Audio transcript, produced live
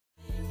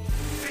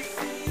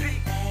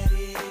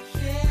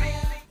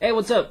Hey,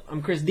 what's up?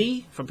 I'm Chris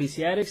D from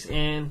PC-Addicts,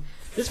 and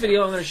this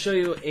video I'm going to show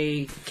you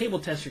a cable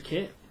tester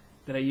kit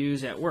that I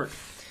use at work,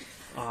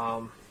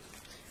 and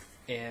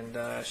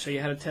show you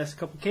how to test a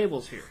couple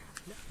cables here.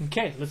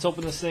 Okay, let's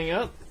open this thing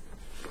up,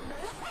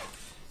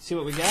 see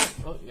what we got.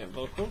 Oh, you got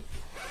Velcro.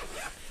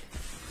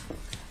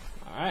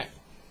 Alright,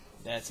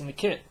 that's in the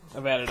kit.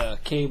 I've added a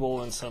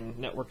cable and some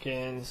network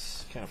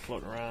ends kind of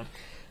floating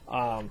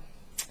around.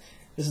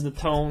 This is the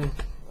tone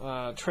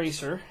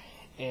tracer,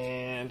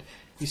 and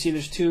you see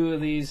there's two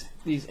of these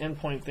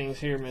endpoint things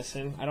here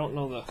missing. I don't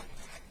know the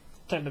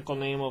technical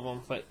name of them,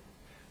 but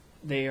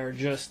they are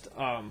just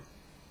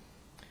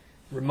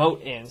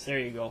remote ends. There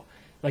you go.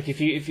 Like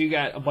if you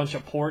got a bunch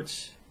of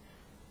ports,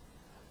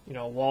 you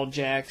know, wall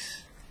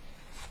jacks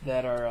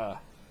that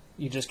are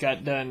you just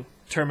got done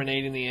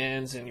terminating the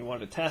ends and you want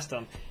to test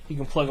them, you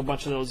can plug a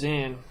bunch of those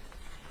in,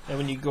 and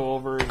when you go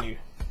over and you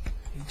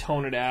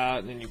tone it out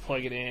and then you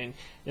plug it in,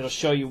 it'll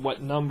show you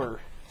what number.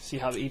 See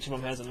how each of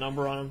them has a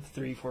number on them?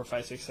 3, 4,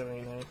 5, 6, 7,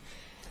 8, 9,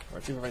 or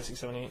 3, 4, 5, 6,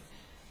 7, 8.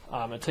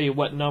 It'll tell you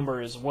what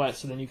number is what,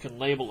 so then you can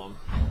label them.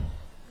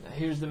 Now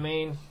here's the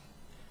main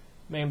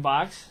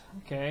box.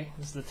 Okay,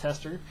 this is the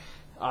tester.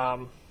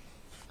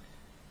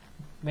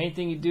 Main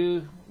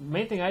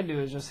thing I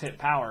do is just hit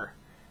power,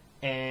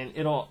 and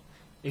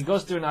it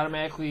goes through and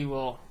automatically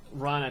will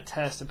run a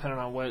test depending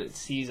on what it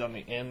sees on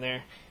the end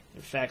there.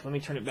 In fact, let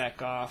me turn it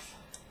back off.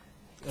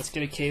 Let's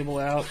get a cable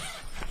out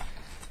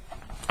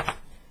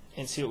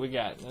and see what we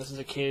got. This is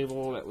a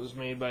cable that was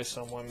made by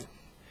someone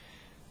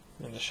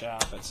in the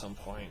shop at some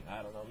point.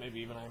 I don't know, maybe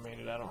even I made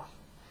it.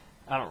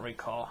 I don't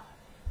recall.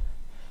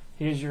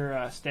 Here's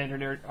your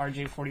standard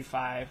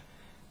RJ45.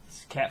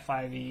 It's Cat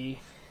 5e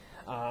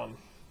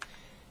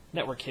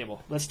network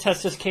cable. Let's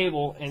test this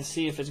cable and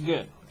see if it's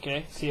good.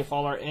 Okay, see if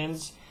all our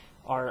ends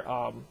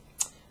are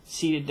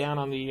seated down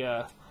on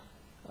the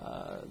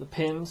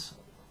pins.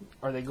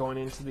 Are they going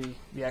into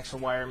the actual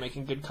wire,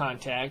 making good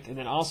contact? And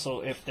then also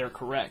if they're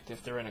correct,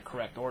 if they're in a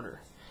correct order.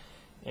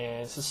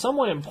 And this is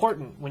somewhat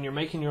important when you're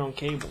making your own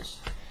cables.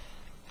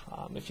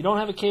 If you don't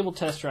have a cable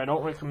tester, I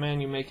don't recommend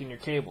you making your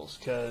cables,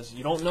 because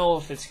you don't know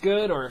if it's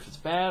good or if it's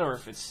bad, or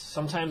if it's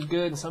sometimes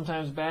good and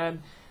sometimes bad.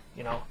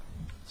 You know.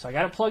 So I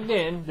got it plugged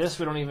in. This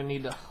we don't even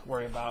need to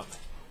worry about.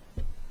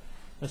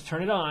 Let's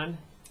turn it on.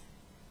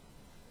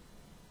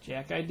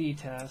 Jack ID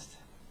test.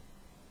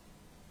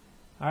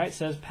 Alright, it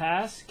says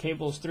pass.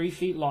 Cable is 3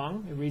 feet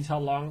long. It reads how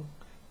long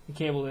the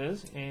cable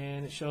is,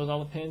 and it shows all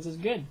the pins is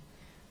good.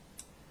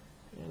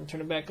 And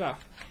turn it back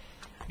off.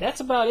 That's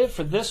about it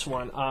for this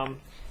one.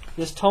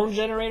 This tone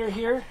generator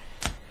here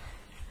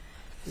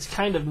is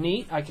kind of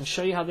neat. I can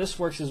show you how this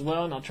works as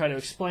well, and I'll try to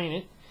explain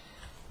it.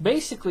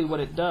 Basically what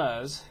it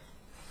does,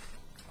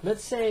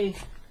 let's say,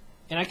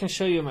 and I can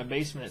show you in my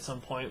basement at some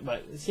point,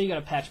 but let's say you got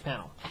a patch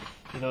panel.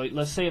 You know,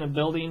 let's say in a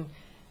building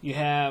you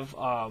have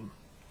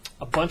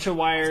a bunch of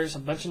wires, a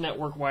bunch of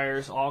network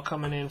wires, all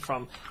coming in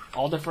from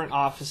all different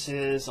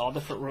offices, all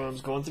different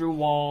rooms, going through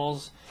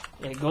walls,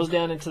 and it goes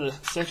down into the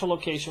central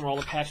location where all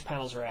the patch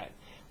panels are at,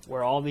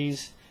 where all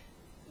these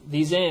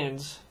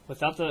ends,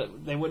 without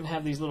they wouldn't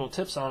have these little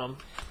tips on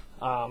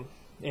them.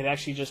 It'd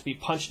actually just be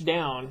punched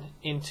down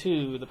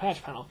into the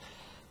patch panel.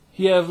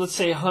 You have, let's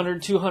say,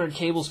 100, 200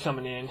 cables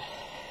coming in,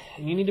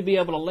 and you need to be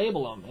able to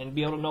label them and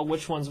be able to know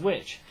which one's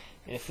which.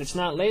 And if it's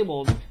not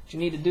labeled, what you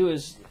need to do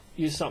is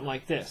use something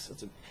like this.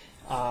 It's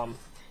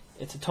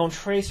a tone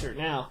tracer.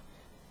 Now,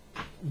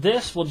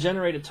 this will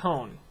generate a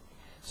tone.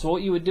 So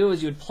what you would do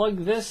is you would plug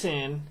this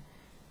in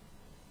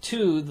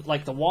to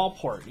like the wall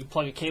port. You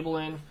plug a cable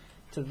in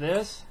to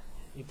this.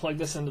 You plug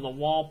this into the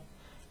wall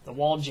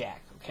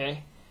jack.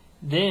 Okay.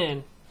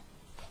 Then,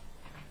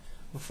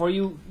 before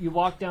you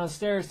walk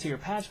downstairs to your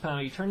patch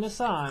panel, you turn this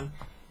on,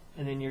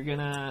 and then you're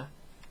gonna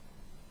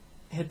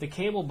hit the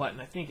cable button.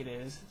 I think it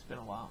is. It's been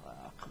a while.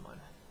 Come on.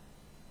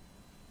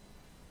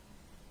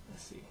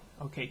 Let's see.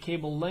 Okay,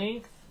 cable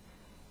length,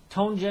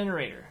 tone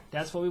generator.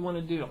 That's what we want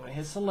to do. I'm going to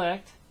hit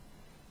select.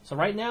 So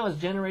right now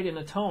it's generating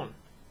a tone.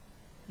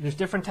 There's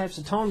different types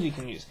of tones you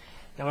can use.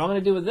 Now what I'm going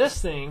to do with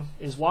this thing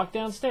is walk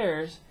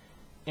downstairs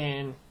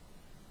and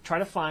try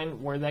to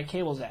find where that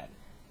cable's at.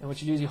 And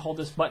what you do is you hold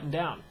this button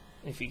down.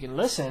 If you can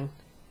listen,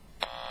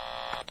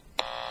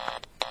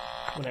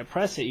 when I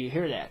press it, you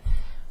hear that.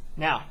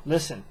 Now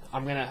listen,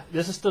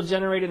 this is still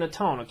generating a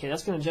tone. Okay,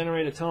 that's going to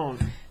generate a tone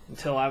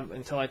until I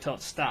tell it to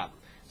stop.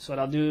 So what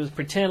I'll do is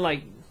pretend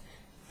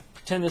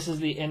this is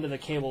the end of the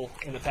cable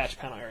in the patch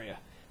panel area.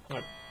 I'm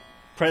going to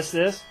press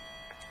this.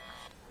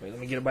 Wait, let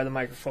me get it by the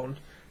microphone.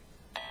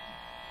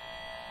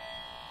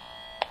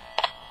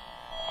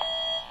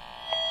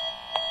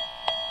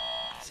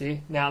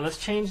 See? Now let's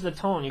change the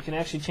tone. You can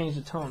actually change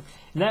the tone.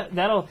 And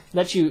that'll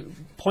let you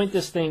point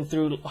this thing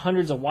through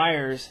hundreds of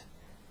wires,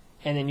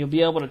 and then you'll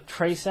be able to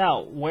trace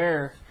out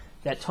where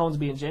that tone's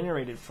being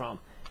generated from.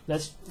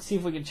 Let's see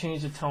if we can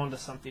change the tone to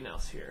something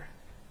else here.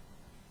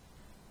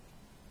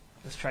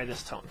 Let's try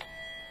this tone.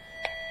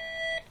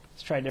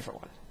 Let's try a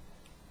different one.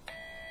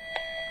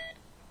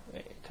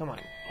 Wait, come on.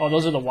 Oh,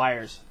 those are the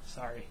wires.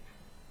 Sorry.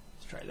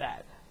 Let's try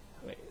that.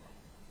 Wait.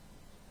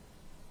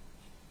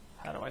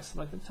 do I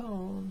select the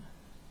tone?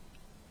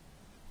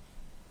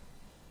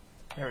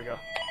 There we go.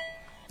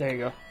 There you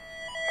go.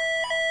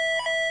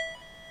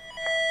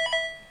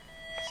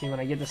 See, when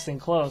I get this thing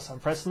close, I'm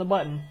pressing the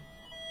button.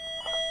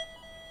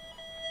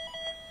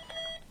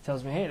 It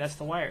tells me, hey, that's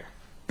the wire.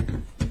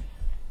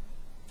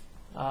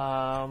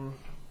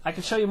 I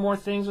can show you more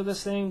things with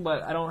this thing,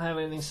 but I don't have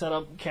anything set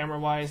up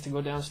camera-wise to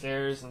go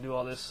downstairs and do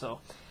all this,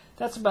 so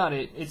that's about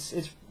it. This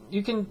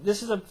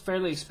is a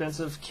fairly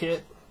expensive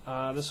kit.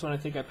 This one I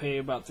think I paid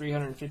about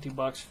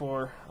 $350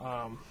 for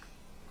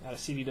at a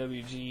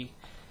CDWG,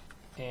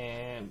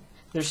 and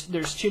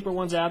there's cheaper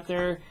ones out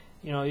there.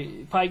 You know,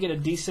 you probably get a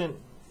decent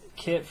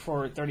kit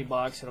for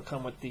 $30. It'll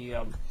come with the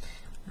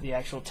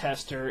actual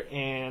tester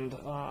and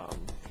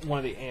one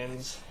of the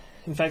ends.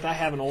 In fact, I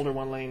have an older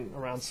one laying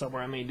around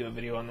somewhere. I may do a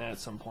video on that at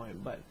some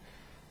point, but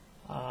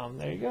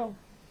there you go.